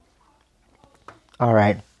All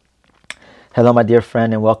right. Hello, my dear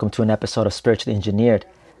friend, and welcome to an episode of Spiritually Engineered.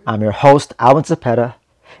 I'm your host, Alvin Cepeda,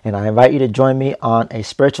 and I invite you to join me on a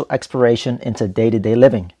spiritual exploration into day-to-day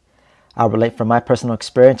living. I'll relate from my personal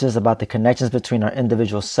experiences about the connections between our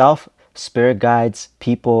individual self, spirit guides,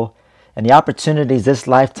 people, and the opportunities this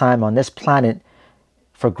lifetime on this planet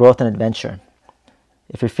for growth and adventure.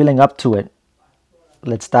 If you're feeling up to it,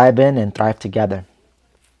 let's dive in and thrive together.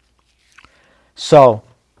 So,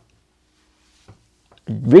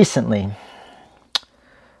 recently,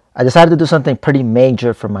 I decided to do something pretty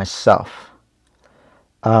major for myself.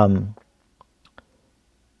 Um,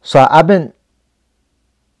 so I've been,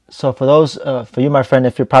 so for those, for you, my friend,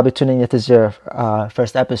 if you're probably tuning in, if this is your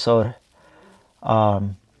first episode,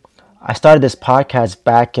 um, I started this podcast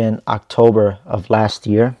back in October of last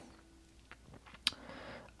year.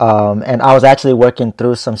 And I was actually working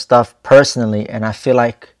through some stuff personally, and I feel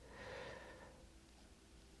like,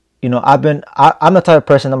 I'm the type of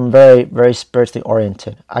person, I'm very, very spiritually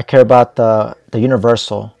oriented. I care about the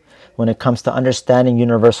universal when it comes to understanding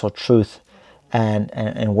universal truth and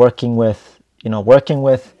working with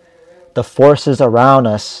the forces around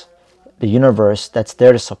us, the universe that's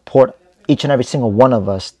there to support each and every single one of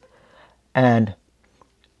us. And,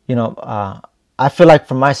 I feel like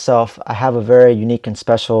for myself, I have a very unique and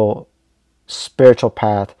special spiritual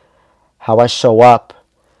path, how I show up,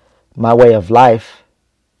 my way of life,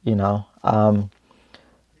 you know.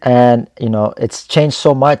 And it's changed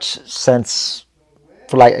so much since,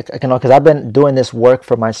 for like, because I've been doing this work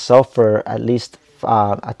for myself for at least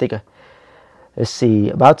I think let's see,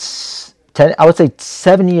 about 10, I would say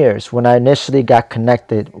 7 years, when I initially got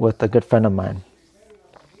connected with a good friend of mine,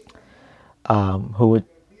 who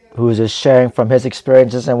was just sharing from his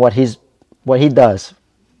experiences and what he does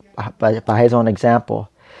by his own example.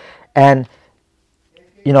 And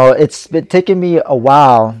it's been taking me a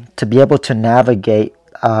while to be able to navigate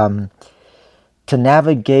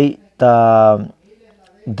the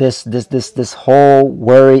this whole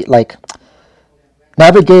worry, like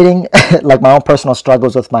navigating like my own personal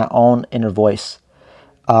struggles with my own inner voice.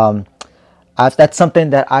 That's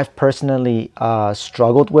something that I've personally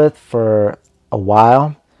struggled with for a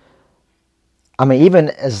while. I mean, even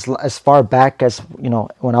as far back as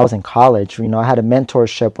when I was in college. I had a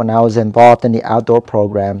mentorship when I was involved in the outdoor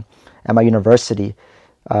program at my university.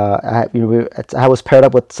 I was paired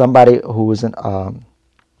up with somebody who was a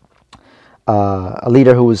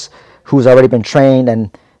leader who's already been trained,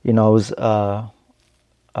 and who was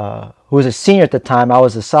a senior at the time. I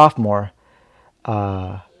was a sophomore,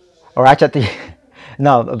 or actually, at the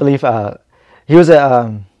no, I believe he was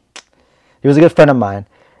a good friend of mine,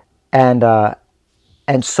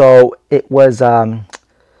 and so it was there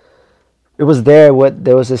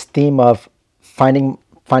was this theme of finding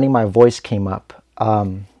my voice came up.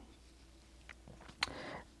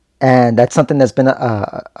 And that's something that's been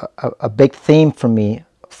a big theme for me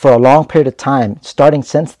for a long period of time, starting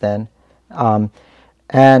since then.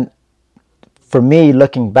 And for me,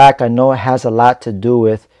 looking back, I know it has a lot to do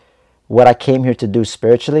with what I came here to do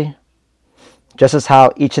spiritually. Just as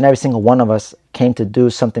how each and every single one of us came to do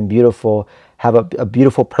something beautiful, have a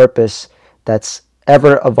beautiful purpose that's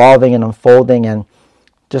ever evolving and unfolding, and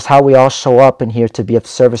just how we all show up in here to be of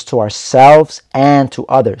service to ourselves and to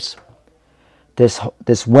others.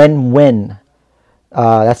 This win-win,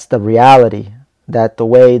 that's the reality, that the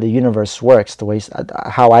way the universe works, the way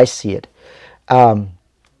how I see it. And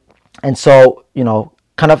so,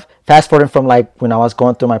 kind of fast forwarding from like when I was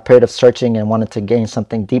going through my period of searching and wanted to gain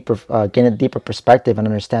something deeper, gain a deeper perspective and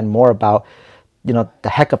understand more about, the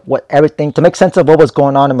heck of what everything, to make sense of what was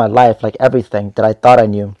going on in my life, like everything that I thought I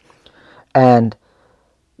knew. And,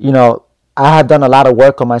 I have done a lot of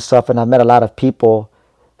work on myself, and I've met a lot of people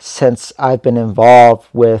since I've been involved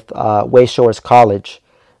with Wayshores College.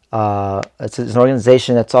 It's an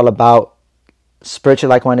organization that's all about spiritually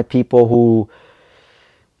like-minded people who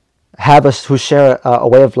who share a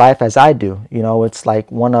way of life as I do. It's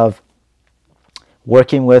like one of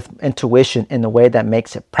working with intuition in a way that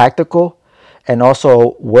makes it practical, and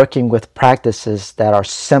also working with practices that are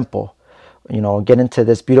simple. Get into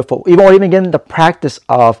this beautiful, even get into the practice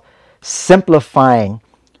of simplifying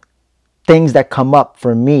things that come up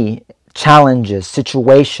for me, challenges,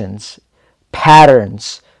 situations,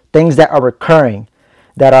 patterns, things that are recurring,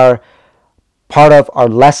 that are part of our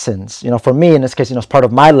lessons. For me in this case, it's part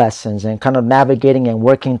of my lessons, and kind of navigating and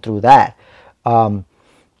working through that. And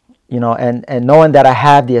knowing that I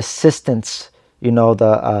have the assistance,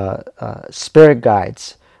 the spirit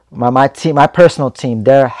guides, my team, my personal team,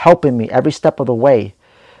 they're helping me every step of the way.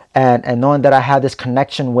 and knowing that I have this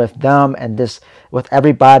connection with them and this with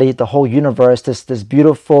everybody, the whole universe, this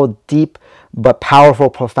beautiful, deep but powerful,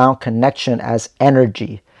 profound connection as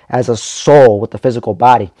energy, as a soul with the physical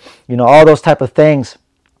body. All those type of things.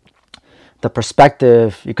 The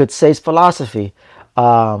perspective, you could say, is philosophy.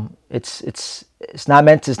 It's not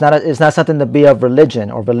meant to, it's not something to be of religion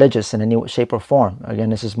or religious in any shape or form. Again,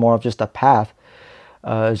 this is more of just a path.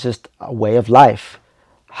 It's just a way of life,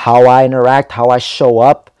 how I interact, how I show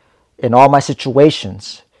up in all my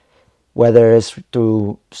situations, whether it's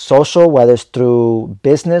through social, whether it's through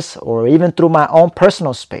business, or even through my own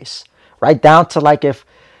personal space, right down to like if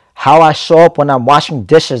how I show up when I'm washing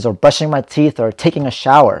dishes or brushing my teeth or taking a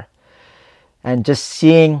shower, and just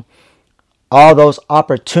seeing all those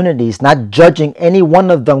opportunities, not judging any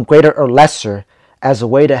one of them greater or lesser, as a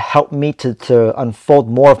way to help me to unfold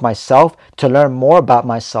more of myself, to learn more about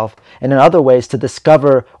myself, and in other ways to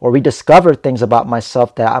discover or rediscover things about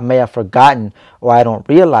myself that I may have forgotten, or I don't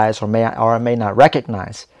realize, or I may not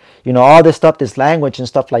recognize. All this stuff, this language and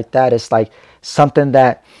stuff like that, is like something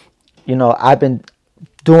that I've been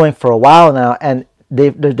doing for a while now, and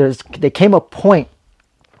there came a point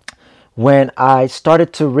when I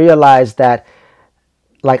started to realize that,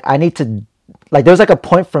 like, I need to, like, there's like a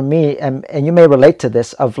point for me, and you may relate to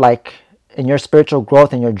this, of like in your spiritual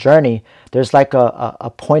growth and your journey, there's like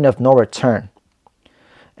a point of no return.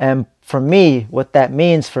 And for me, what that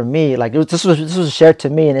means for me, like this was shared to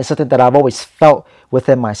me, and it's something that I've always felt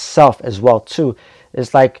within myself as well too.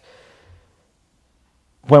 It's like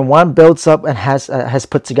when one builds up and has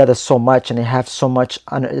put together so much, and they have so much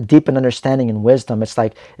deep and understanding and wisdom, it's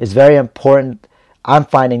like it's very important. I'm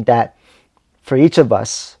finding that for each of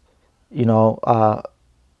us, to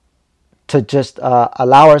just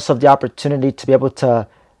allow ourselves the opportunity to be able to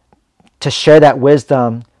share that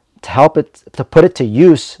wisdom, to help it, to put it to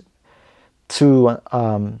use, to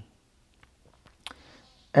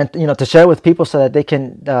and to share it with people so that they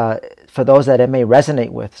can, for those that it may resonate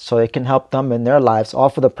with, so it can help them in their lives, all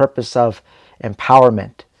for the purpose of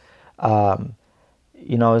empowerment.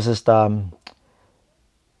 It's just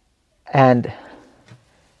and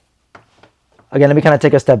again, let me kind of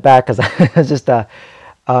take a step back, because it's just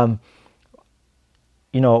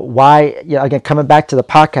why, again, coming back to the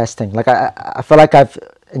podcast thing, like I feel like I've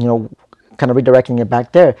kind of redirecting it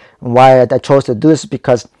back there, and why I chose to do this is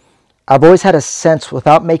because I've always had a sense,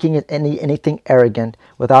 without making it anything arrogant,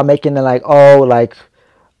 without making it like, oh, like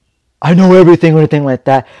I know everything or anything like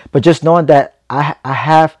that, but just knowing that I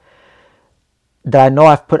know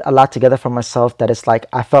I've put a lot together for myself, that it's like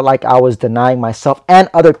I felt like I was denying myself and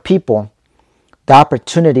other people the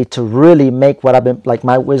opportunity to really make what I've been, like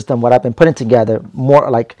my wisdom, what I've been putting together, more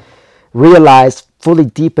like realized, fully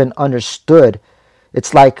deep and understood.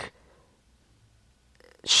 It's like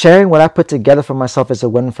sharing what I put together for myself is a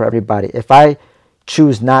win for everybody. If I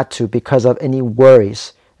choose not to because of any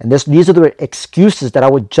worries, and these are the excuses that I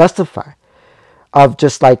would justify of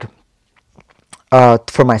just like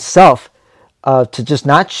for myself to just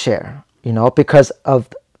not share, because of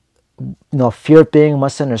fear of being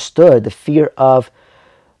misunderstood, the fear of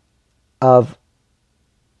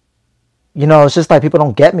it's just like people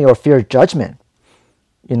don't get me, or fear of judgment,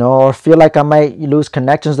 or feel like I might lose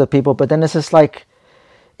connections with people. But then it's just like,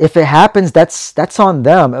 if it happens, that's on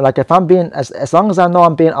them. Like if I'm being, as long as I know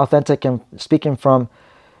I'm being authentic and speaking from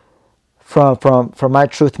my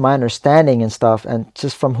truth, my understanding and stuff, and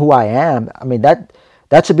just from who I am, I mean that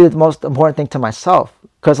should be the most important thing to myself.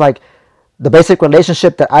 Because like the basic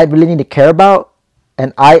relationship that I really need to care about,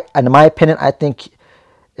 and in my opinion, I think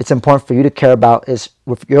it's important for you to care about, is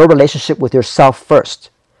with your relationship with yourself first.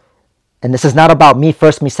 And this is not about me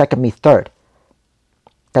first, me second, me third.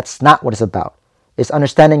 That's not what it's about. It's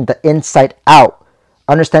understanding the inside out,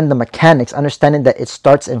 understanding the mechanics, understanding that it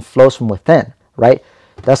starts and flows from within, right?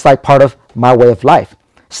 That's like part of my way of life.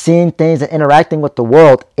 Seeing things and interacting with the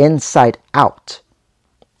world inside out.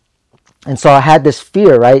 And so I had this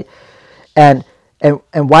fear, right? And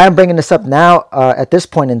why I'm bringing this up now at this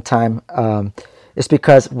point in time is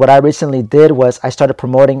because what I recently did was I started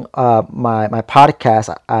promoting my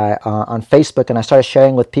podcast on Facebook, and I started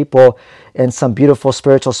sharing with people in some beautiful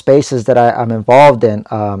spiritual spaces that I'm involved in,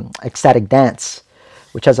 Ecstatic Dance,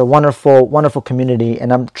 which has a wonderful, wonderful community,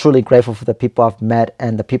 and I'm truly grateful for the people I've met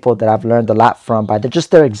and the people that I've learned a lot from by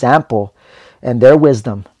just their example and their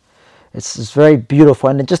wisdom. It's very beautiful,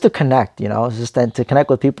 and just to connect, it's just to connect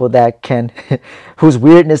with people that can, whose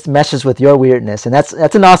weirdness meshes with your weirdness, and that's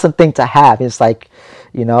an awesome thing to have. It's like,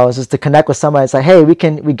 it's just to connect with somebody. It's like, hey, we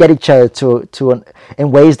get each other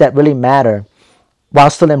in ways that really matter, while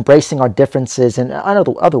still embracing our differences in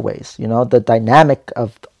other ways. The dynamic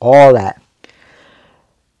of all that.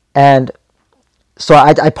 And so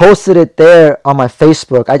I posted it there on my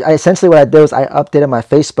Facebook. I essentially what I did was I updated my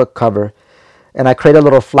Facebook cover, and I created a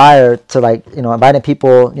little flyer to, like, inviting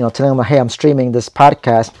people, telling them, hey, I'm streaming this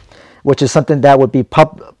podcast, which is something that would be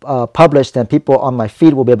published, and people on my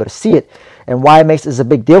feed will be able to see it. And why it makes this a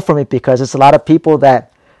big deal for me, because it's a lot of people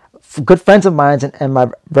that good friends of mine, and my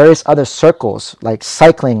various other circles, like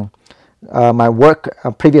cycling, my work,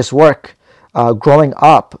 previous work, growing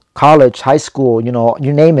up, college, high school,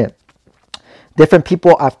 you name it. Different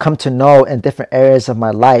people I've come to know in different areas of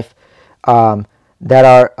my life, that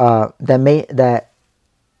are that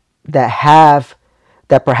have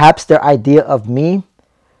that perhaps their idea of me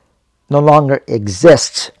no longer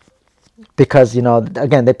exists, because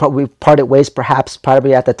again, we parted ways, perhaps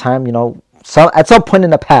probably at the time, at some point in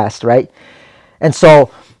the past, right? And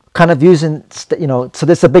so kind of using, so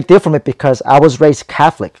this is a big deal for me, because I was raised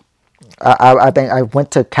Catholic. I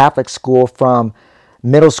went to Catholic school from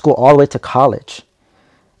middle school all the way to college.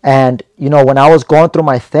 And when I was going through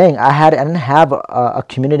my thing, I didn't have a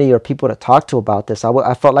community or people to talk to about this.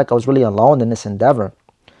 I felt like I was really alone in this endeavor.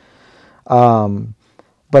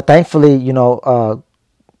 But thankfully,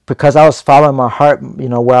 because I was following my heart,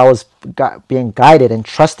 where I was being guided and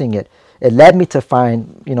trusting it, it led me to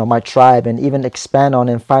find, my tribe, and even expand on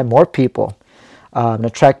and find more people, and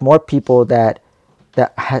attract more people that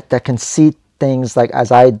can see things like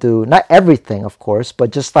as I do. Not everything, of course,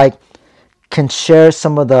 but just like can share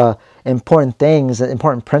some of the important things,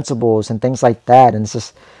 important principles, and things like that. And it's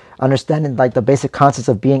just understanding like the basic concepts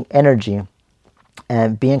of being energy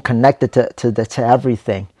and being connected to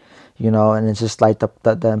everything, and it's just like the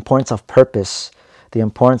importance of purpose, the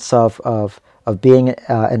importance of being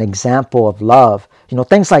an example of love,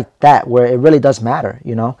 things like that, where it really does matter,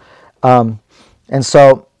 and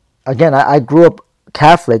so again, I grew up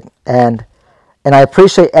Catholic, and I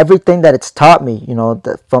appreciate everything that it's taught me,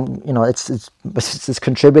 it's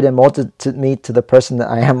contributed more to me, to the person that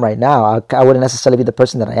I am right now. I wouldn't necessarily be the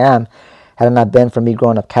person that I am had it not been for me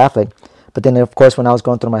growing up Catholic. But then, of course, when I was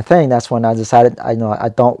going through my thing, that's when I decided, I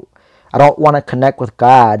don't want to connect with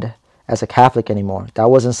God as a Catholic anymore. That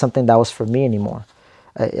wasn't something that was for me anymore.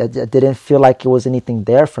 I didn't feel like it was anything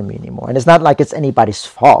there for me anymore. And it's not like it's anybody's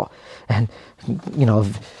fault. And,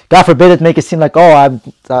 God forbid it make it seem like, oh,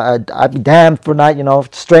 I'd be damned for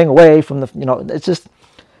not, straying away from the, it's just,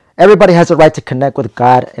 everybody has a right to connect with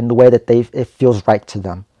God in the way that it feels right to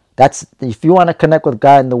them. If you want to connect with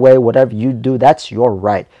God in the way, whatever you do, that's your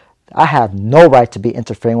right. I have no right to be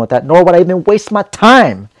interfering with that, nor would I even waste my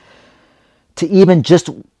time to even just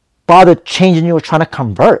bother changing you or trying to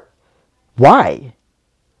convert. Why?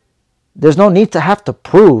 There's no need to have to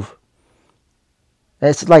prove.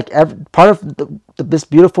 It's like part of this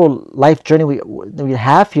beautiful life journey we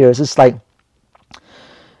have here is just like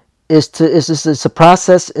it's a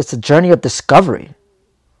process. It's a journey of discovery,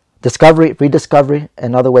 rediscovery,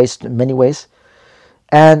 in other ways, in many ways,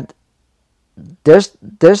 and there's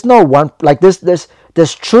no one, like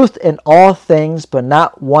there's truth in all things, but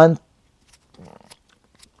not one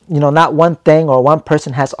thing or one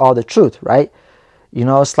person has all the truth, right?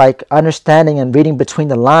 It's like understanding and reading between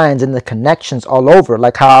the lines and the connections all over.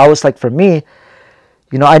 Like how I was, like, for me,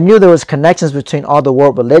 I knew there was connections between all the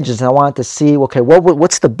world religions, and I wanted to see, okay,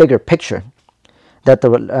 what's the bigger picture that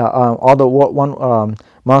all the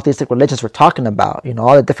monotheistic religions were talking about,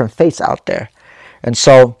 all the different faiths out there. And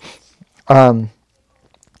so and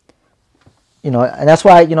that's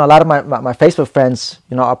why, a lot of my Facebook friends,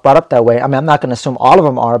 are brought up that way. I mean, I'm not going to assume all of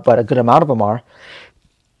them are, but a good amount of them are.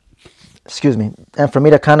 Excuse me. And for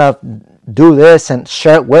me to kind of do this and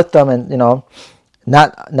share it with them, and,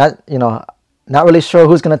 not really sure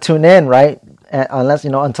who's going to tune in, right? And unless,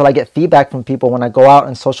 until I get feedback from people when I go out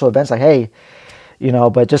in social events, like, hey,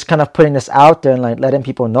 but just kind of putting this out there and like letting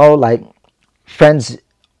people know, like, friends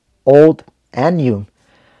old and new,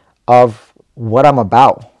 of what I'm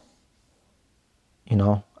about.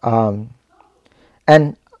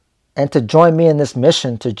 And to join me in this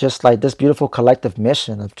mission, to just like this beautiful collective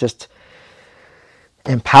mission of just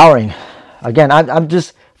empowering. Again, I'm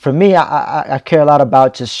just, for me, I care a lot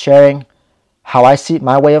about just sharing how I see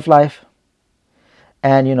my way of life.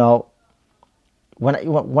 And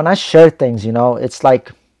when I share things, it's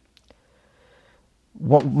like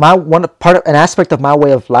an aspect of my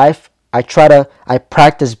way of life. I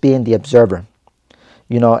practice being the observer.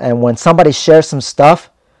 And when somebody shares some stuff,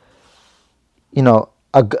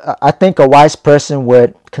 I think a wise person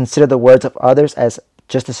would consider the words of others as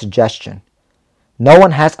just a suggestion. No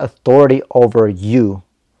one has authority over you,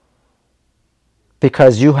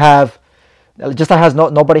 because you have, just like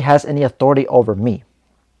nobody has any authority over me.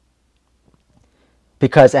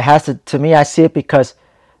 Because it has to me, I see it because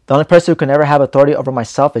The only person who can ever have authority over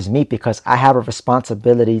myself is me, because I have a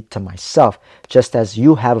responsibility to myself, just as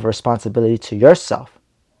you have a responsibility to yourself.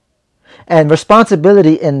 And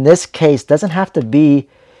responsibility in this case doesn't have to be,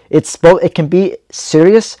 it's both, it can be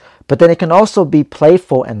serious, but then it can also be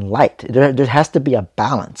playful and light. There has to be a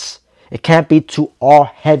balance. It can't be too all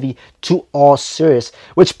heavy, too all serious,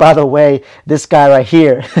 which, by the way, this guy right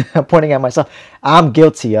here, I'm pointing at myself, I'm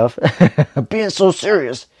guilty of being so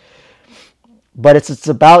serious. But it's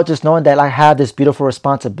about just knowing that I have this beautiful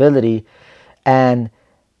responsibility, and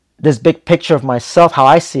this big picture of myself. How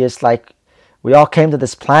I see it's like we all came to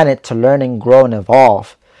this planet to learn and grow and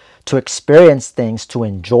evolve, to experience things, to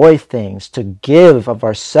enjoy things, to give of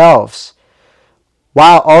ourselves,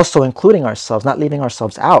 while also including ourselves, not leaving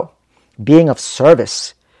ourselves out, being of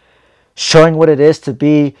service, showing what it is to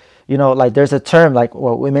be, like there's a term, like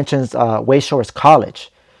what we mentioned, Way Showers College.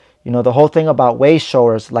 The whole thing about way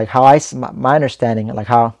showers, like how my understanding, like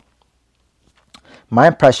how my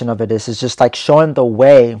impression of it is just like showing the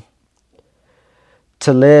way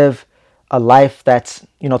to live a life that's,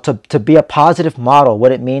 to be a positive model,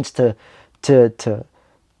 what it means to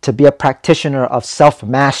be a practitioner of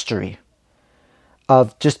self-mastery,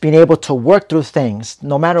 of just being able to work through things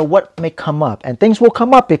no matter what may come up. And things will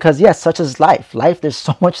come up, because yes, such is life. There's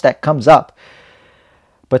so much that comes up.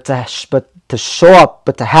 But to show up,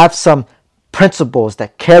 but to have some principles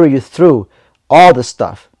that carry you through all the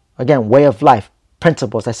stuff. Again, way of life,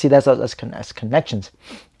 principles. I see that as connections.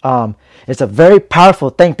 It's a very powerful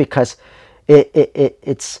thing, because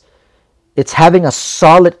it's having a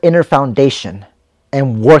solid inner foundation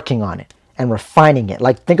and working on it and refining it.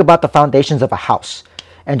 Like, think about the foundations of a house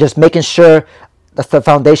and just making sure that the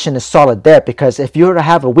foundation is solid there. Because if you were to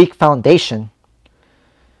have a weak foundation,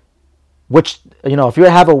 which, if you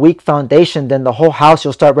have a weak foundation, then the whole house,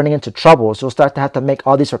 you'll start running into troubles. You'll start to have to make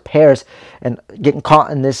all these repairs and getting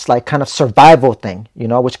caught in this like kind of survival thing,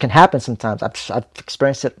 which can happen sometimes. I've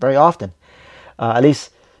experienced it very often. At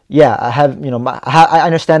least, yeah, I have, I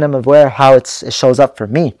understand, I'm aware how it shows up for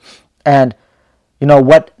me. And,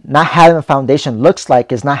 what not having a foundation looks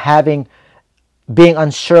like is being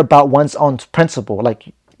unsure about one's own principle,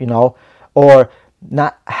 like, or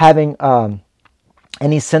not having,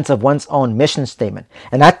 any sense of one's own mission statement.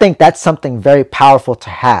 And I think that's something very powerful to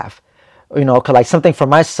have, like something for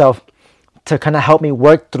myself to kind of help me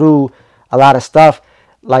work through a lot of stuff,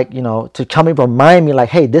 like, to come and remind me like,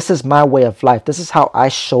 hey, this is my way of life. This is how I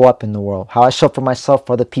show up in the world, how I show up for myself,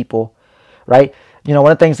 for the people, right?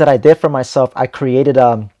 One of the things that I did for myself, I created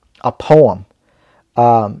a poem,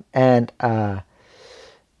 and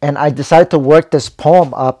I decided to work this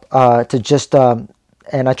poem up to just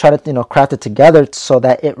and I tried to craft it together so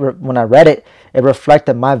that when I read it, it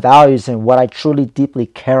reflected my values and what I truly deeply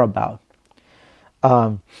care about.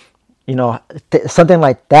 Something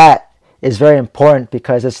like that is very important,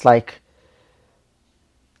 because it's like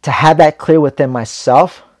to have that clear within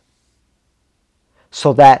myself,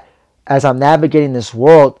 so that as I'm navigating this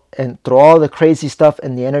world and through all the crazy stuff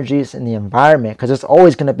and the energies in the environment, because there's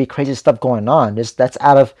always going to be crazy stuff going on. That's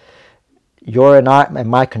out of your and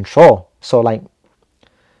my control. So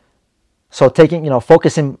taking,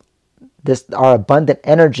 focusing our abundant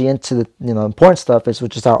energy into the, important stuff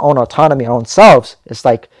which is our own autonomy, our own selves. It's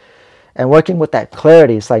like, and working with that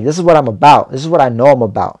clarity. It's like, this is what I'm about. This is what I know I'm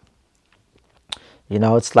about.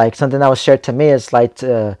 It's like something that was shared to me. It's like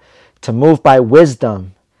to move by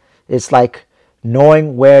wisdom. It's like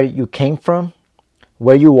knowing where you came from,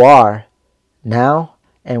 where you are now,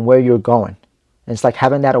 and where you're going. And it's like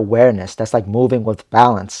having that awareness. That's like moving with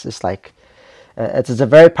balance. It's like, it's a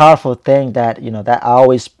very powerful thing that that I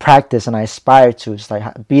always practice and I aspire to. It's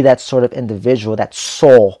like be that sort of individual, that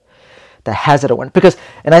soul that has it awareness.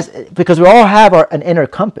 Because we all have an inner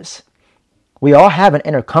compass. We all have an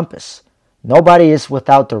inner compass. Nobody is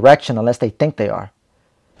without direction unless they think they are.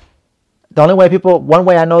 The only way one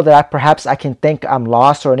way I know that perhaps I can think I'm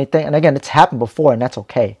lost or anything, and again, it's happened before and that's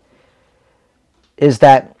okay, is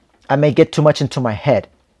that I may get too much into my head.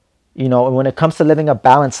 And when it comes to living a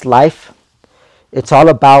balanced life, it's all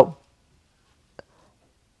about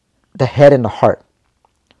the head and the heart.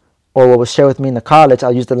 Or what was shared with me in the college,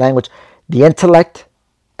 I'll use the language, the intellect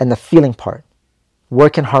and the feeling part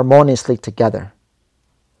working harmoniously together.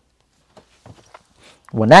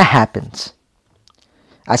 When that happens,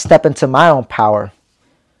 I step into my own power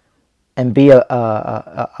and be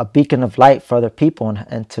a beacon of light for other people,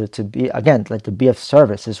 and to be, again, like to be of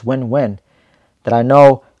service. Is win-win that I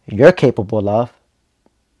know you're capable of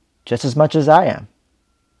just as much as I am.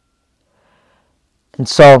 And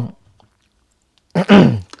so,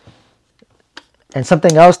 and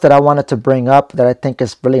something else that I wanted to bring up that I think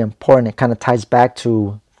is really important, it kind of ties back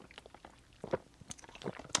to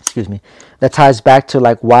excuse me, that ties back to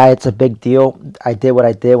like why it's a big deal. I did what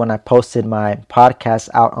I did when I posted my podcast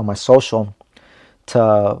out on my social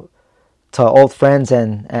to old friends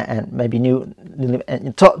and maybe new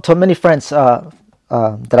and to many friends that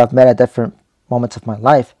I've met at different moments of my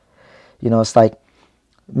life. It's like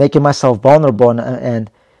making myself vulnerable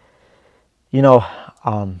and you know,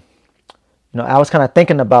 um, I was kind of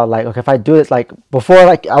thinking about like, okay, if I do it, like before,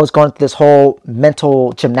 like I was going through this whole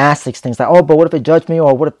mental gymnastics things, like, oh, but what if it judged me,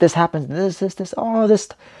 or what if this happens,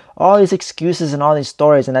 all these excuses and all these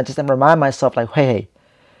stories, and I just then remind myself, like, hey,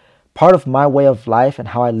 part of my way of life and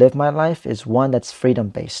how I live my life is one that's freedom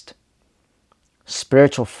based,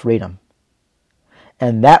 spiritual freedom,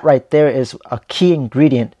 and that right there is a key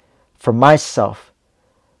ingredient for myself.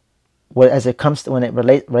 As it comes to when it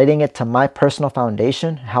relating it to my personal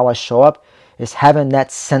foundation, how I show up, is having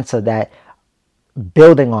that sense of that,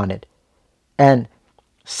 building on it, and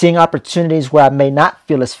seeing opportunities where I may not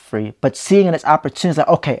feel as free, but seeing it as opportunities like,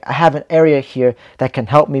 okay, I have an area here that can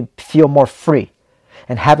help me feel more free,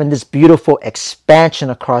 and having this beautiful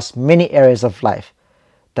expansion across many areas of life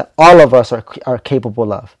that all of us are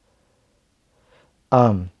capable of.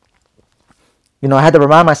 I had to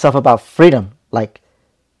remind myself about freedom. Like,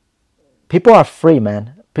 people are free,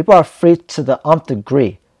 man. People are free to the nth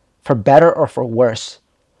degree, for better or for worse.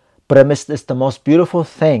 But it's the most beautiful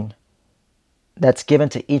thing that's given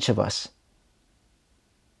to each of us.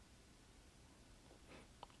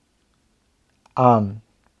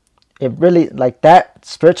 It really, like that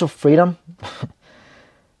spiritual freedom,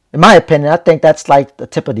 in my opinion, I think that's like the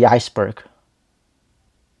tip of the iceberg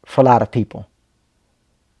for a lot of people.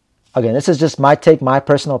 Again, this is just my take, my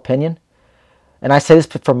personal opinion. And I say this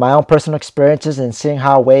from my own personal experiences and seeing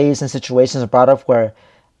how ways and situations are brought up where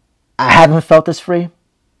I haven't felt this free,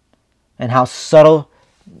 and how subtle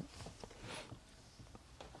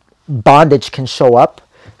bondage can show up.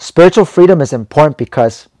 Spiritual freedom is important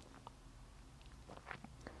because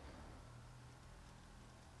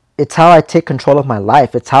it's how I take control of my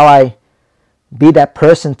life. It's how I be that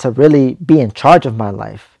person to really be in charge of my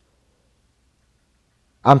life.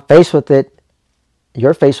 I'm faced with it.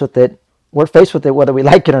 You're faced with it. We're faced with it whether we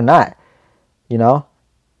like it or not.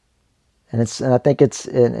 And I think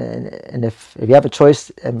and if you have a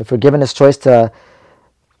choice, and if we're given this choice to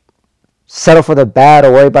settle for the bad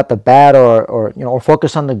or worry about the bad, or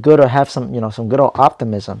focus on the good, or have some good old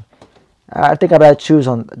optimism, I think I'd rather choose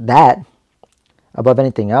on that above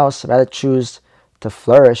anything else. I'd rather choose to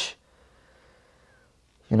flourish.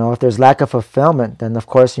 If there's lack of fulfillment, then of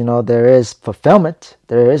course, there is fulfillment.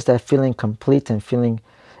 There is that feeling complete and feeling,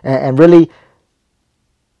 and really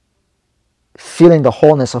feeling the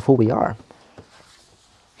wholeness of who we are.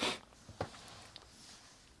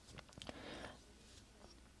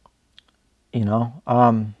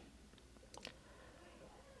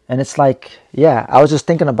 And it's like, yeah, I was just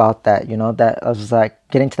thinking about that, that I was like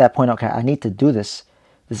getting to that point, okay, I need to do this.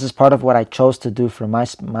 This is part of what I chose to do for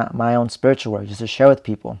my own spiritual work, just to share with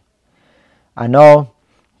people. I know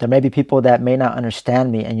there may be people that may not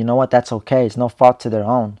understand me, and you know what, that's okay. It's no fault to their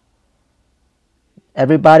own.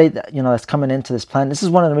 Everybody that, that's coming into this planet, this is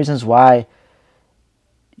one of the reasons why,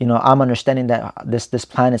 I'm understanding that this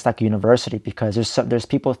planet is like a university, because there's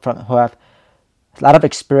people who have a lot of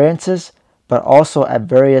experiences, but also at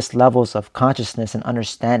various levels of consciousness and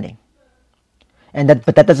understanding.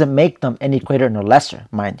 But that doesn't make them any greater nor lesser,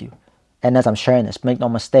 mind you. And as I'm sharing this, make no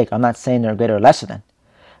mistake, I'm not saying they're greater or lesser than.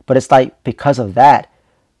 But it's like, because of that,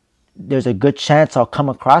 there's a good chance I'll come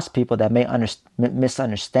across people that may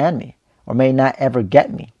misunderstand me, or may not ever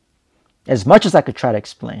get me, as much as I could try to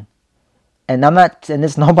explain. And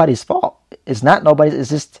it's nobody's fault. It's not nobody's, it's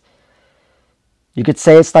just, you could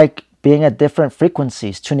say it's like being at different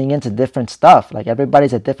frequencies, tuning into different stuff. Like,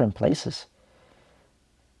 everybody's at different places.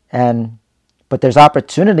 But there's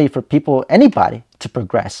opportunity for people, anybody, to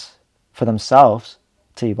progress for themselves,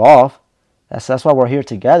 to evolve. That's why we're here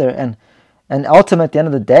together. And ultimately, at the end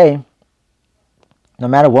of the day, no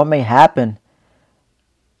matter what may happen,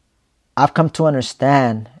 I've come to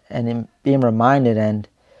understand, and in being reminded, and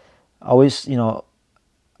always,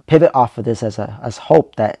 pivot off of this as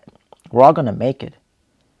hope, that we're all gonna make it.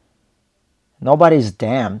 Nobody's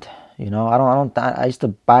damned. I used to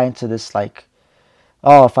buy into this, like,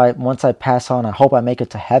 oh, once I pass on, I hope I make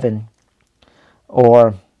it to heaven,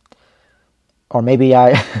 or maybe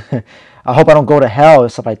I I hope I don't go to hell, or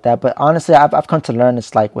stuff like that. But honestly, I've come to learn,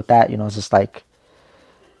 it's like with that, it's just like,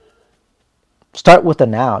 start with the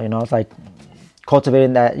now. It's like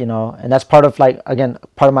cultivating that, and that's part of, like, again,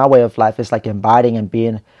 part of my way of life is like embodying and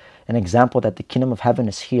being an example that the kingdom of heaven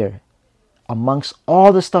is here, amongst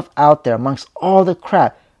all the stuff out there, amongst all the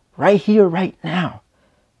crap, right here, right now.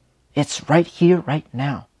 It's right here, right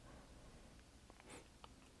now.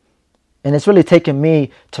 And it's really taken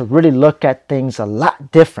me to really look at things a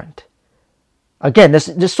lot different. Again,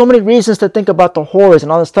 there's so many reasons to think about the horrors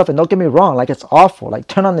and all this stuff. And don't get me wrong, like it's awful. Like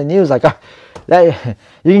turn on the news, like that,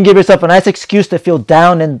 you can give yourself a nice excuse to feel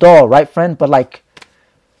down and dull, right, friend? But like,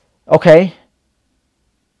 okay,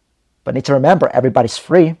 but need to remember everybody's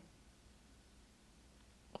free,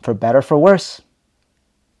 for better, for worse.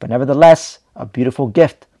 But nevertheless, a beautiful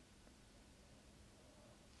gift.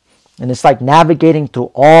 And it's like navigating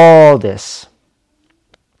through all this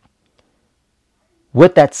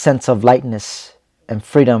with that sense of lightness and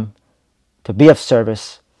freedom to be of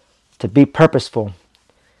service, to be purposeful.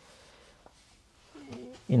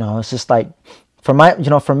 It's just like, for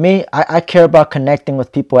me, I care about connecting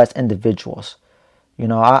with people as individuals.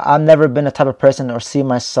 I've never been the type of person or see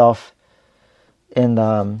myself in,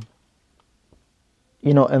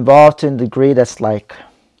 involved to a degree that's like,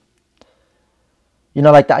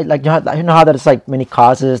 like that, like how that it's like many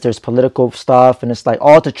causes. There's political stuff, and it's like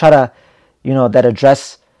all to try to, that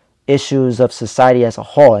address issues of society as a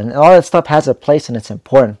whole, and all that stuff has a place and it's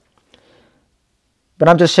important. But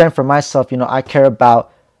I'm just sharing for myself. I care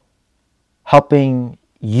about helping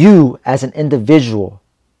you as an individual.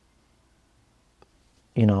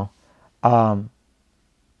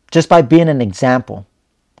 Just by being an example,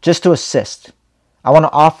 just to assist. I want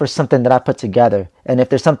to offer something that I put together, and if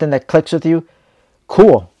there's something that clicks with you,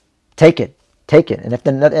 cool, take it. And if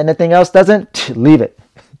anything else doesn't, leave it.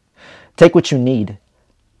 Take what you need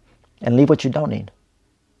and leave what you don't need,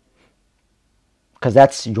 because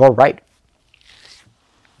that's your right,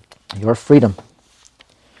 your freedom.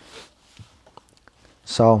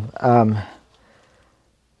 So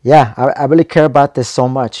yeah, I really care about this so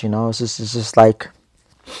much. It's just like,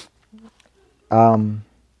 I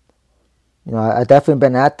definitely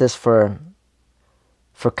been at this for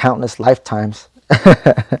countless lifetimes.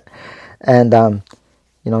 And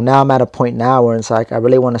now I'm at a point now where it's like I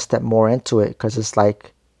really want to step more into it, because it's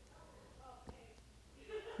like,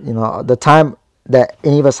 the time that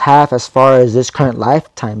any of us have as far as this current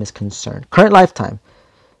lifetime is concerned, current lifetime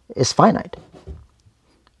is finite,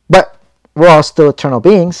 but we're all still eternal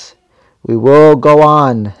beings. We will go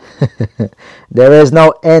on. There is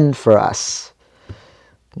no end for us,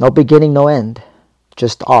 no beginning, no end,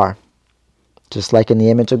 just are, just like in the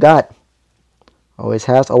image of God. Always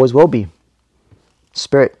has, always will be.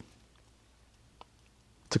 Spirit.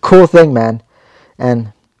 It's a cool thing, man.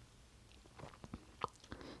 And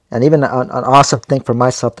even an awesome thing for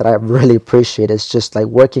myself that I really appreciate is just like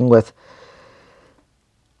working with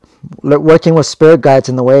spirit guides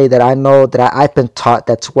in the way that I know that I've been taught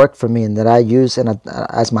that's worked for me and that I use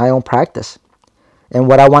as my own practice, and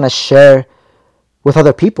what I want to share with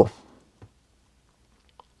other people.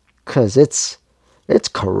 Because it's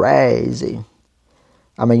crazy.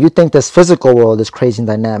 I mean, you think this physical world is crazy and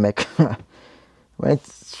dynamic. Right?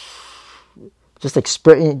 Just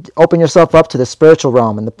open yourself up to the spiritual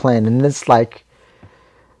realm and the plane, and it's like,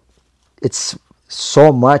 it's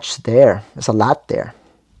so much there. There's a lot there.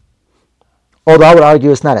 Although I would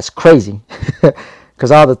argue it's not as crazy, because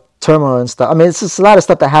all the turmoil and stuff. I mean, it's just a lot of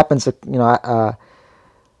stuff that happens,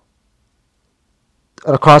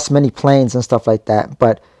 across many planes and stuff like that.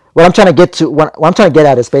 But what I'm trying to get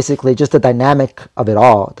at is basically just the dynamic of it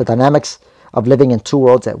all. The dynamics of living in two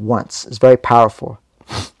worlds at once is very powerful.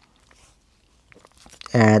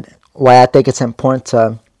 And why I think it's important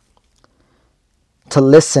to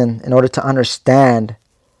listen in order to understand,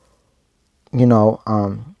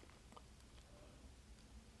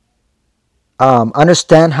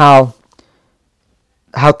 understand how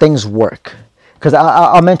things work. Because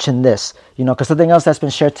I'll mention this, because something else that's been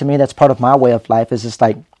shared to me that's part of my way of life is just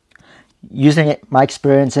like using my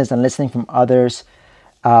experiences and listening from others,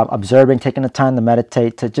 observing, taking the time to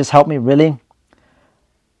meditate, to just help me really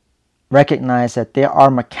recognize that there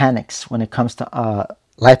are mechanics when it comes to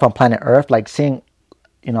life on planet Earth, like seeing,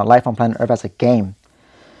 life on planet Earth as a game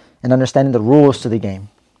and understanding the rules to the game.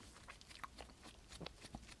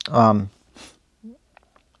 Because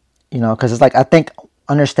it's like, I think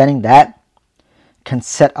understanding that can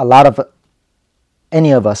set a lot of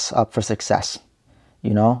any of us up for success.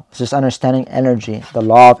 It's just understanding energy, the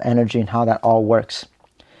law of energy, and how that all works,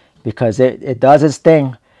 because it does its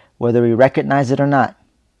thing whether we recognize it or not.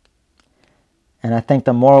 And I think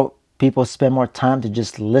the more people spend more time to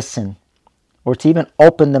just listen, or to even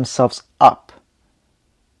open themselves up,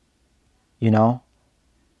 to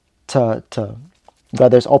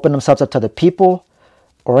whether it's open themselves up to the people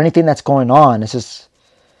or anything that's going on. It's just,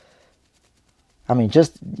 even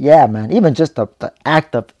just the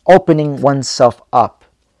act of opening oneself up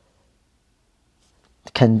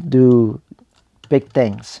can do big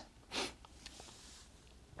things.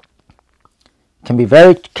 Can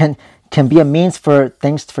be a means for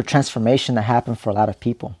things for transformation to happen for a lot of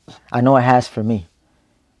people. I know it has for me.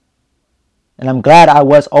 And I'm glad I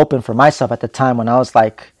was open for myself at the time when I was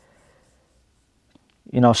like,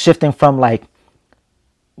 shifting from like,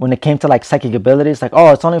 when it came to like psychic abilities, like,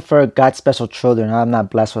 oh, it's only for God's special children. I'm not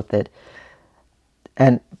blessed with it.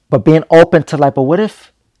 But being open to like, but what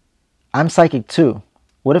if I'm psychic too?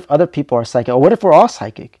 What if other people are psychic? Or what if we're all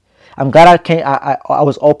psychic? I'm glad I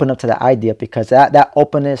was open up to that idea, because that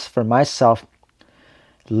openness for myself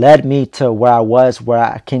led me to where I was, where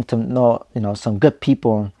I came to know, some good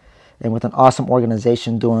people, and with an awesome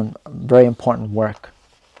organization doing very important work.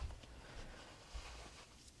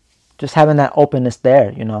 Just having that openness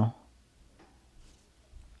there,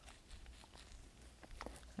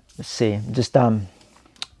 Let's see. Just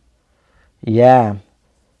yeah.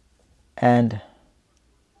 And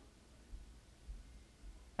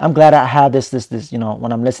I'm glad I have this,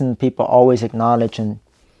 when I'm listening to people, always acknowledge and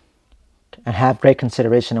have great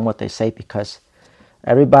consideration in what they say, because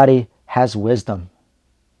everybody has wisdom.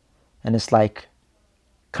 And it's like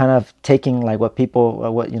kind of taking like what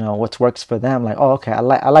people, what works for them. Like, oh, okay, I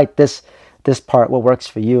like this part, what works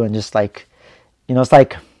for you. And just like, it's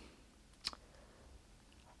like,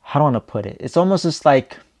 how do I want to put it? It's almost just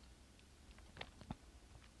like,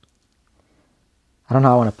 I don't know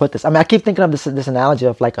how I want to put this. I mean, I keep thinking of this analogy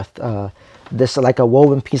of like a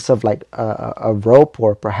woven piece of like a rope,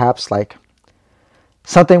 or perhaps like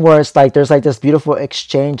something where it's like there's like this beautiful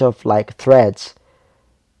exchange of like threads.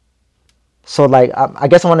 So like I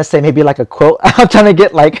guess I want to say maybe like a quote. I'm trying to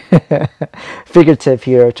get like figurative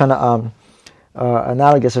here, trying to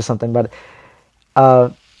analogous or something. But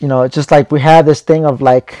it's just like we have this thing of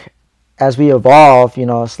like, as we evolve,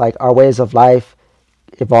 it's like our ways of life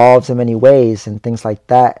evolves in many ways and things like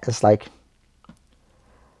that. It's like,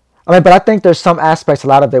 but I think there's some aspects, a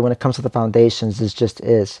lot of it when it comes to the foundations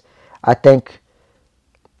is. I think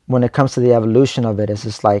when it comes to the evolution of it, it's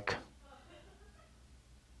just like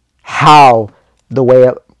how the way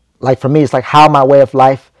of, like for me, it's like how my way of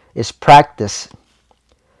life is practiced.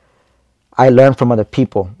 I learn from other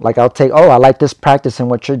people. Like I'll take, oh, I like this practice and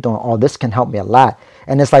what you're doing. Oh, this can help me a lot.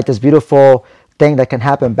 And it's like this beautiful thing that can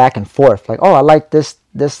happen back and forth. Like, oh, I like this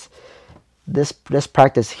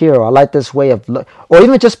practice here, or I like this way of look, or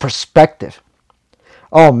even just perspective.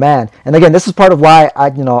 Oh man. And again, this is part of why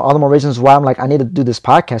all the more reasons why I'm like, I need to do this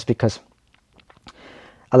podcast, because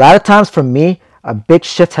a lot of times for me, a big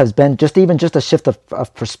shift has been just a shift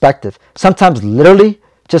of perspective. Sometimes literally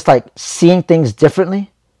just like seeing things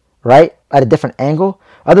differently, right? At a different angle.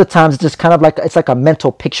 Other times it's just kind of like, it's like a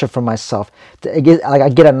mental picture for myself. I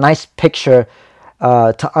get a nice picture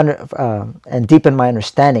and deepen my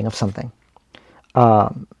understanding of something.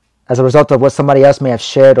 As a result of what somebody else may have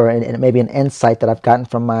shared, or maybe an insight that I've gotten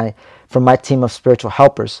from my team of spiritual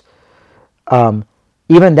helpers.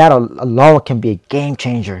 Even that alone can be a game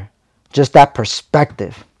changer. Just that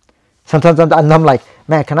perspective. Sometimes I'm like,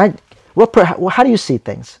 man, how do you see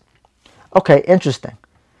things? Okay, interesting.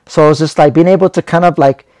 So it's just like being able to kind of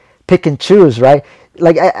like pick and choose, right?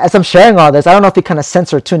 Like as I'm sharing all this, I don't know if you kind of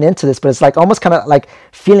sense or tune into this, but it's like almost kind of like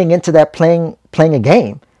feeling into that playing a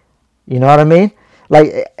game. You know what I mean?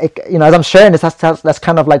 Like, as I'm sharing this, that's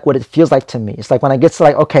kind of like what it feels like to me. It's like when I get to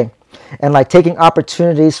like, okay, and like taking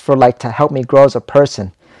opportunities for like to help me grow as a person.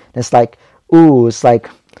 And it's like, ooh, it's like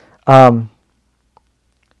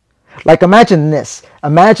imagine this.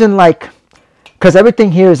 Imagine like, because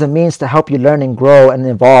everything here is a means to help you learn and grow and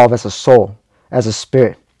evolve as a soul, as a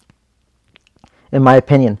spirit, in my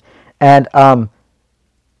opinion. And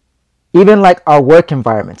even like our work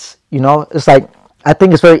environments, it's like, I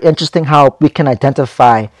think it's very interesting how we can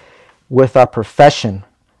identify with our profession.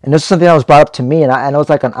 And this is something that was brought up to me, and I know it's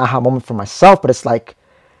like an aha moment for myself, but it's like,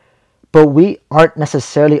 but we aren't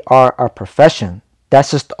necessarily our profession.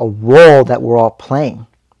 That's just a role that we're all playing.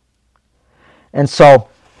 And so,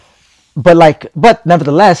 but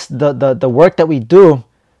nevertheless, the work that we do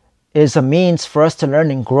is a means for us to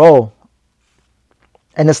learn and grow.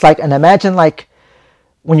 And it's like, and imagine like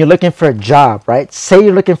when you're looking for a job, right? Say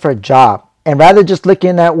you're looking for a job, and rather just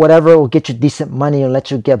looking at whatever will get you decent money and let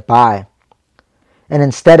you get by. And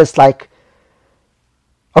instead it's like,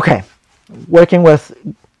 okay, working with,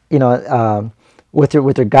 with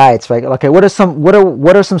your guides, right? Okay, what are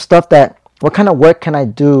some stuff what kind of work can I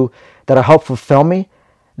do that'll help fulfill me,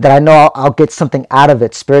 that I know I'll get something out of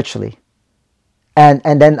it spiritually. And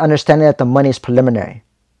then understanding that the money is preliminary,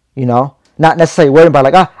 not necessarily worrying about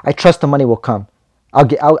like, I trust the money will come.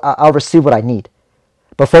 I'll receive what I need.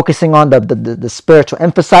 But focusing on the spiritual,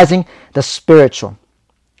 emphasizing the spiritual.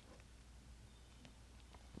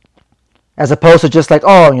 as opposed to just like,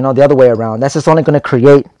 oh, the other way around. That's just only going to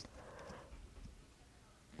create.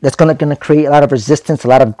 That's going to create a lot of resistance, a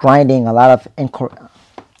lot of grinding, a lot of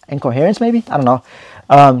incoherence, maybe, I don't know,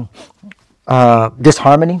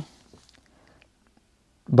 disharmony.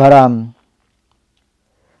 But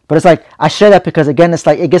it's like I share that because, again, it's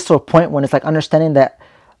like it gets to a point when it's like understanding that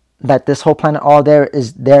this whole planet, all there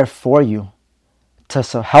is there for you,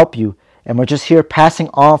 to help you, and we're just here passing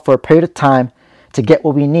on for a period of time to get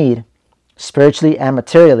what we need, spiritually and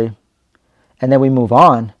materially, and then we move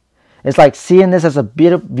on. It's like seeing this as a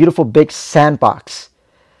beautiful big sandbox,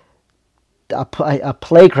 a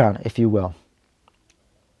playground, if you will,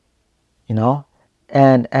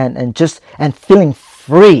 and feeling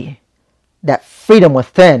free, that freedom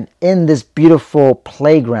within in this beautiful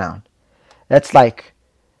playground. That's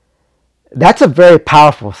a very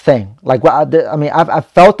powerful thing. Like, I mean, I've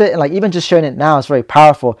felt it, and like even just sharing it now is very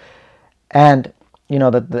powerful. And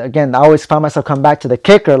again, I always find myself coming back to the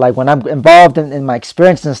kicker. Like when I'm involved in my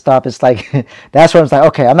experience and stuff, it's like that's where I'm like,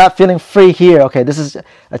 okay, I'm not feeling free here. Okay, this is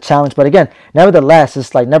a challenge. But again, nevertheless,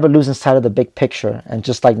 it's like never losing sight of the big picture and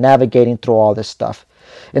just like navigating through all this stuff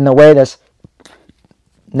in the way that's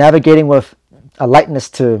navigating with a lightness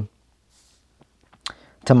to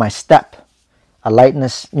my step, a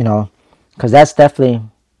lightness, because that's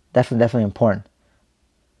definitely important.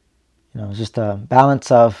 It's just a balance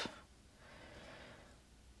of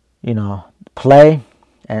play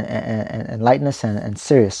and lightness and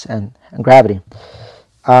serious and gravity.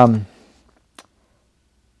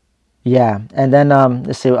 Yeah, and then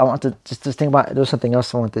let's see. I want to just think about. There's something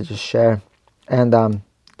else I want to just share, and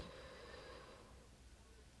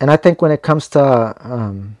I think when it comes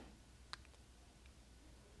to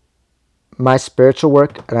my spiritual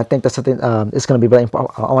work, and I think that's something it's going to be very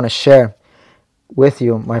important. I want to share with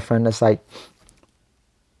you, my friend. It's like,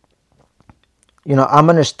 I'm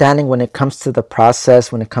understanding when it comes to the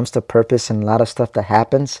process, when it comes to purpose and a lot of stuff that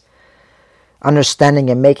happens, understanding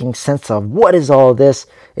and making sense of what is all this.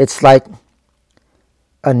 It's like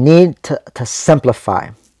a need to simplify.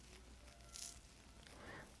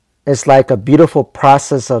 It's like a beautiful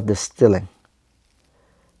process of distilling,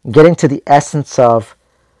 getting to the essence of,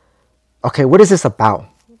 okay, what is this about?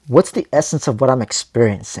 What's the essence of what I'm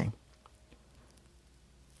experiencing?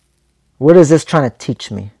 What is this trying to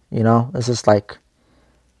teach me? It's just like,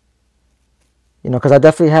 because I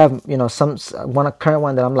definitely have, one current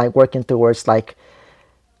one that I'm like working through where it's like,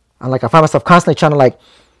 I find myself constantly trying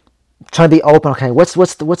to be open. Okay,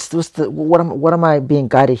 what am I being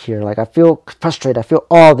guided here? Like I feel frustrated. I feel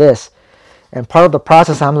all this, and part of the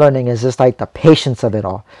process I'm learning is just like the patience of it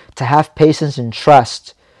all. To have patience and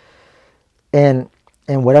trust in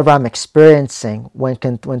whatever I'm experiencing when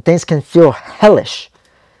things can feel hellish,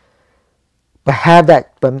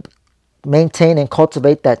 but maintain and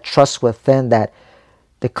cultivate that trust within that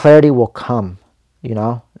the clarity will come.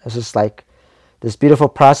 It's just like this beautiful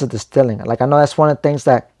process of distilling. Like I know that's one of the things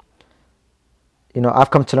that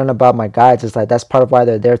I've come to learn about my guides, is like that's part of why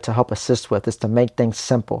they're there to help assist with, is to make things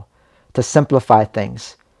simple, to simplify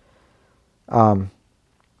things. And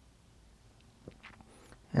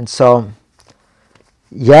so,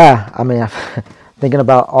 yeah, I mean, I'm thinking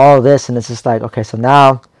about all of this, and it's just like, okay, so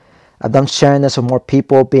now I've done sharing this with more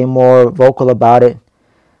people, being more vocal about it,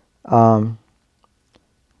 and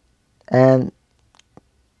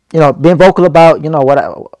being vocal about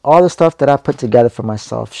all the stuff that I put together for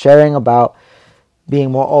myself, sharing about,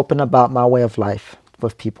 being more open about my way of life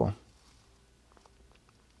with people.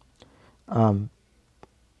 And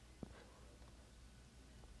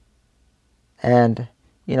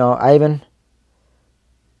I even,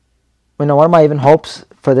 one of my even hopes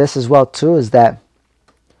for this as well too is that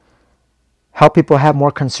help people have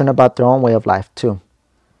more concern about their own way of life too.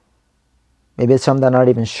 Maybe it's some that are not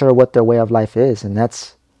even sure what their way of life is, and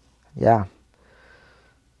that's, yeah,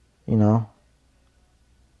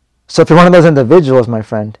 So if you're one of those individuals, my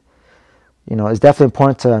friend, it's definitely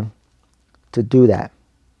important to do that.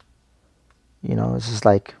 It's just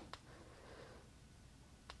like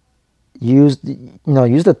use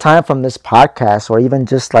the time from this podcast, or even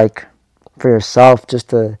just like for yourself, just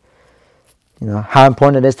to how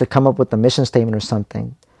important it is to come up with a mission statement or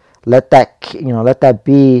something. Let that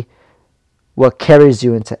be what carries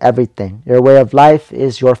you into everything. Your way of life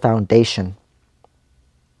is your foundation,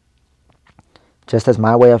 just as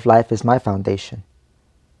my way of life is my foundation.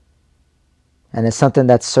 And it's something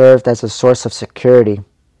that served as a source of security,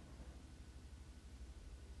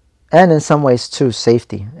 and in some ways too,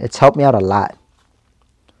 safety. It's helped me out a lot.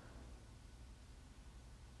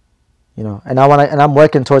 And I'm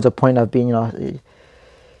working towards a point of being,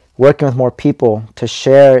 working with more people to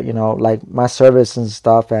share, like my service and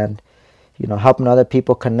stuff, and helping other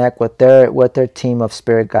people connect with their team of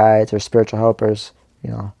spirit guides or spiritual helpers,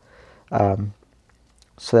 um,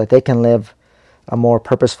 so that they can live a more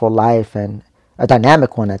purposeful life, and a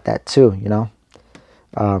dynamic one at that too.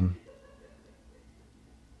 Um,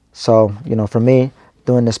 so, for me,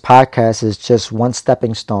 doing this podcast is just one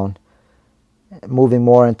stepping stone, moving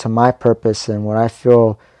more into my purpose and what I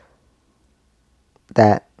feel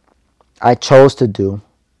that I chose to do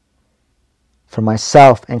for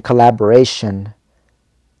myself in collaboration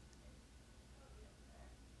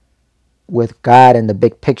with God in the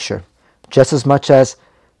big picture, just as much as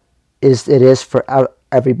it is for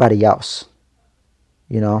everybody else.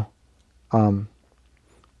 You know, um,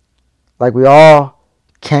 like we all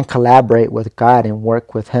can collaborate with God and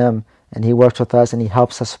work with Him, and He works with us and He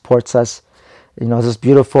helps us, supports us. This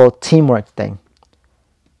beautiful teamwork thing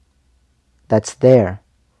that's there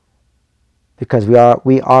because we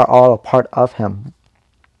are all a part of Him,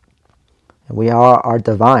 and we are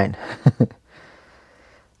divine,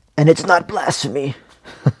 and it's not blasphemy.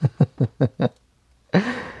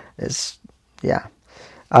 It's yeah.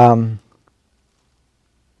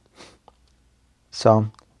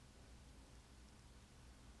 So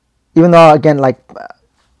even though, again, like,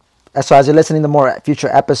 so as you're listening to more future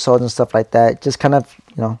episodes and stuff like that, just kind of,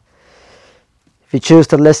 if you choose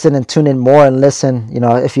to listen and tune in more and listen,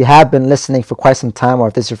 if you have been listening for quite some time, or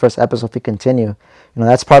if this is your first episode, if you continue,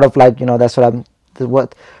 that's part of, like, that's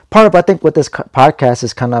what part of, I think, what this podcast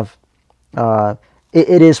is kind of,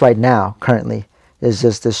 it is right now, currently, is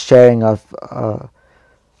just this sharing of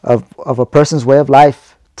a person's way of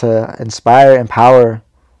life to inspire, empower,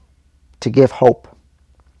 to give hope.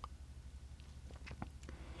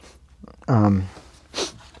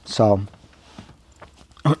 So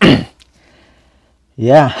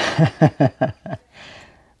yeah.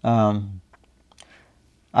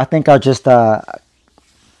 I think I'll just I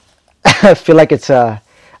feel like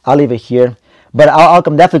I'll leave it here, but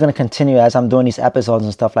I'm definitely going to continue as I'm doing these episodes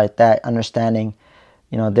and stuff like that, understanding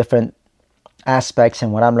different aspects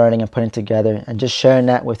and what I'm learning and putting together, and just sharing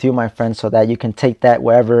that with you, my friends, so that you can take that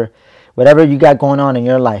whatever you got going on in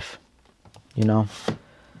your life.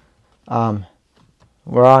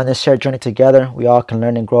 We're all on this shared journey together. We all can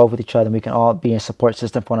learn and grow with each other. We can all be a support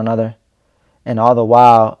system for one another. And all the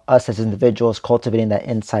while, us as individuals cultivating that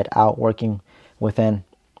inside out, working within,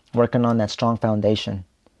 working on that strong foundation.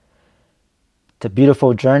 It's a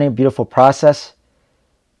beautiful journey, beautiful process,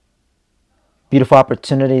 beautiful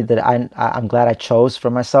opportunity that I'm glad I chose for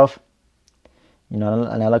myself. And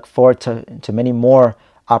I look forward to many more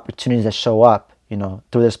opportunities that show up, through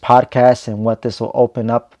this podcast, and what this will open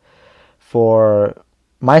up for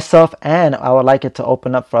myself, and I would like it to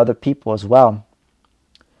open up for other people as well,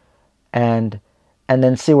 and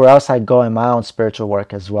then see where else I go in my own spiritual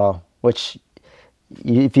work as well, which,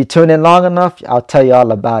 if you tune in long enough, I'll tell you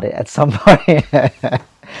all about it at some point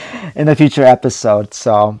in a future episode.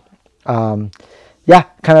 So yeah,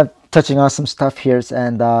 kind of touching on some stuff here,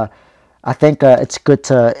 and I think it's good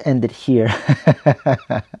to end it here.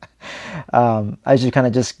 I usually kind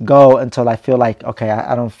of just go until I feel like, okay,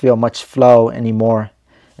 I don't feel much flow anymore,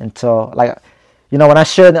 until, like, when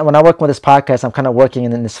I work with this podcast, I'm kind of working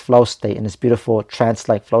in this flow state, in this beautiful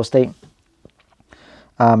trance-like flow state.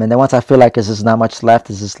 And then once I feel like there's just not much left,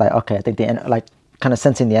 it's just like, okay, I think like kind of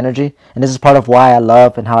sensing the energy. And this is part of why I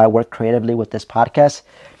love and how I work creatively with this podcast,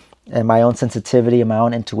 and my own sensitivity and my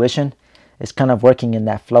own intuition. It's kind of working in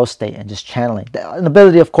that flow state and just channeling. An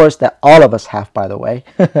ability, of course, that all of us have, by the way.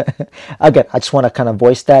 Again, I just want to kind of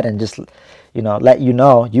voice that and just, let you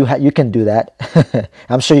know you can do that.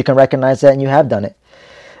 I'm sure you can recognize that, and you have done it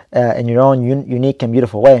in your own unique and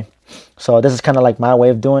beautiful way. So this is kind of like my way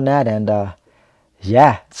of doing that, and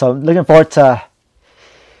yeah. So looking forward to,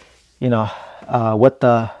 what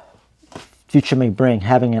the future may bring.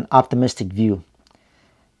 Having an optimistic view.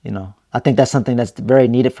 I think that's something that's very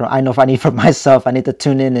needed I know if I need for myself, I need to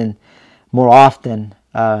tune in and more often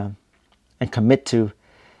and commit to.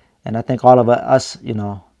 And I think all of us,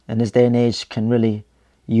 in this day and age, can really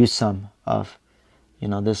use some of,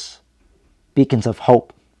 this beacons of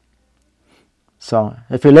hope. So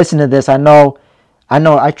if you're listening to this, I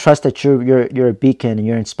trust that you're a beacon, and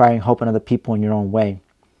you're inspiring hope in other people in your own way.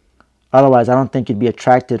 Otherwise, I don't think you'd be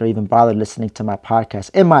attracted or even bothered listening to my podcast,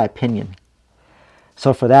 in my opinion.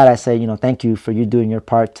 So for that, I say, thank you for you doing your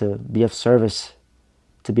part to be of service,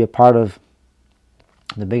 to be a part of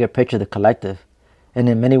the bigger picture, the collective. And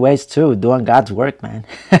in many ways, too, doing God's work, man.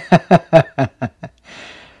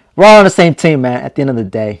 We're all on the same team, man, at the end of the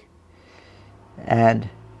day. And,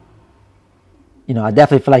 I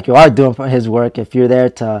definitely feel like you are doing His work if you're there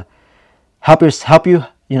to help you,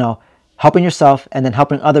 helping yourself and then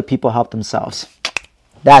helping other people help themselves.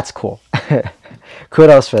 That's cool.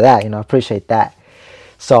 Kudos for that. Appreciate that.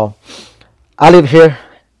 So I'll leave here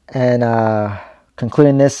and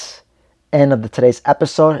concluding this end of today's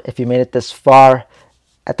episode. If you made it this far,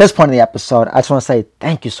 at this point in the episode, I just want to say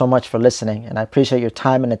thank you so much for listening, and I appreciate your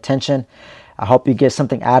time and attention. I hope you get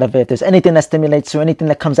something out of it. If there's anything that stimulates you, anything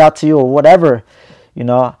that comes out to you, or whatever,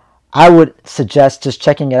 I would suggest just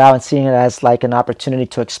checking it out and seeing it as like an opportunity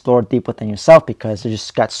to explore deep within yourself, because it's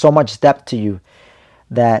just got so much depth to you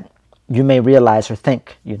that you may realize or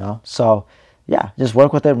think, So yeah, just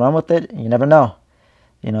work with it, run with it. You never know.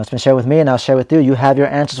 It's been shared with me, and I'll share with you. You have your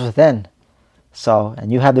answers within. So,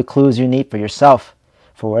 and you have the clues you need for yourself,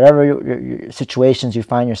 for whatever your situations you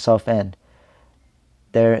find yourself in.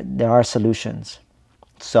 There are solutions.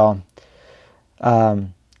 So,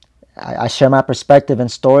 I share my perspective and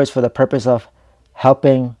stories for the purpose of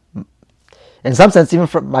helping, in some sense, even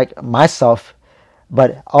for myself,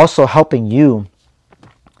 but also helping you.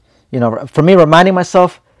 For me, reminding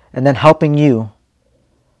myself and then helping you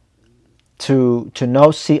to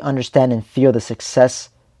know, see, understand, and feel the success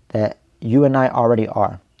that you and I already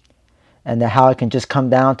are, and that how it can just come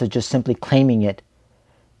down to just simply claiming it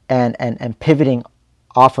and pivoting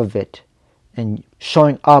off of it and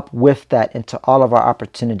showing up with that into all of our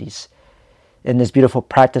opportunities in this beautiful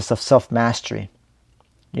practice of self-mastery,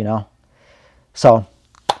 So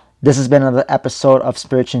this has been another episode of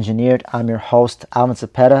Spiritually Engineered. I'm your host, Alvin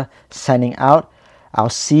Cepeda, signing out. I'll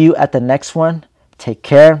see you at the next one. Take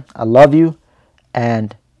care. I love you,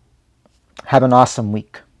 and have an awesome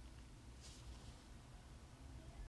week.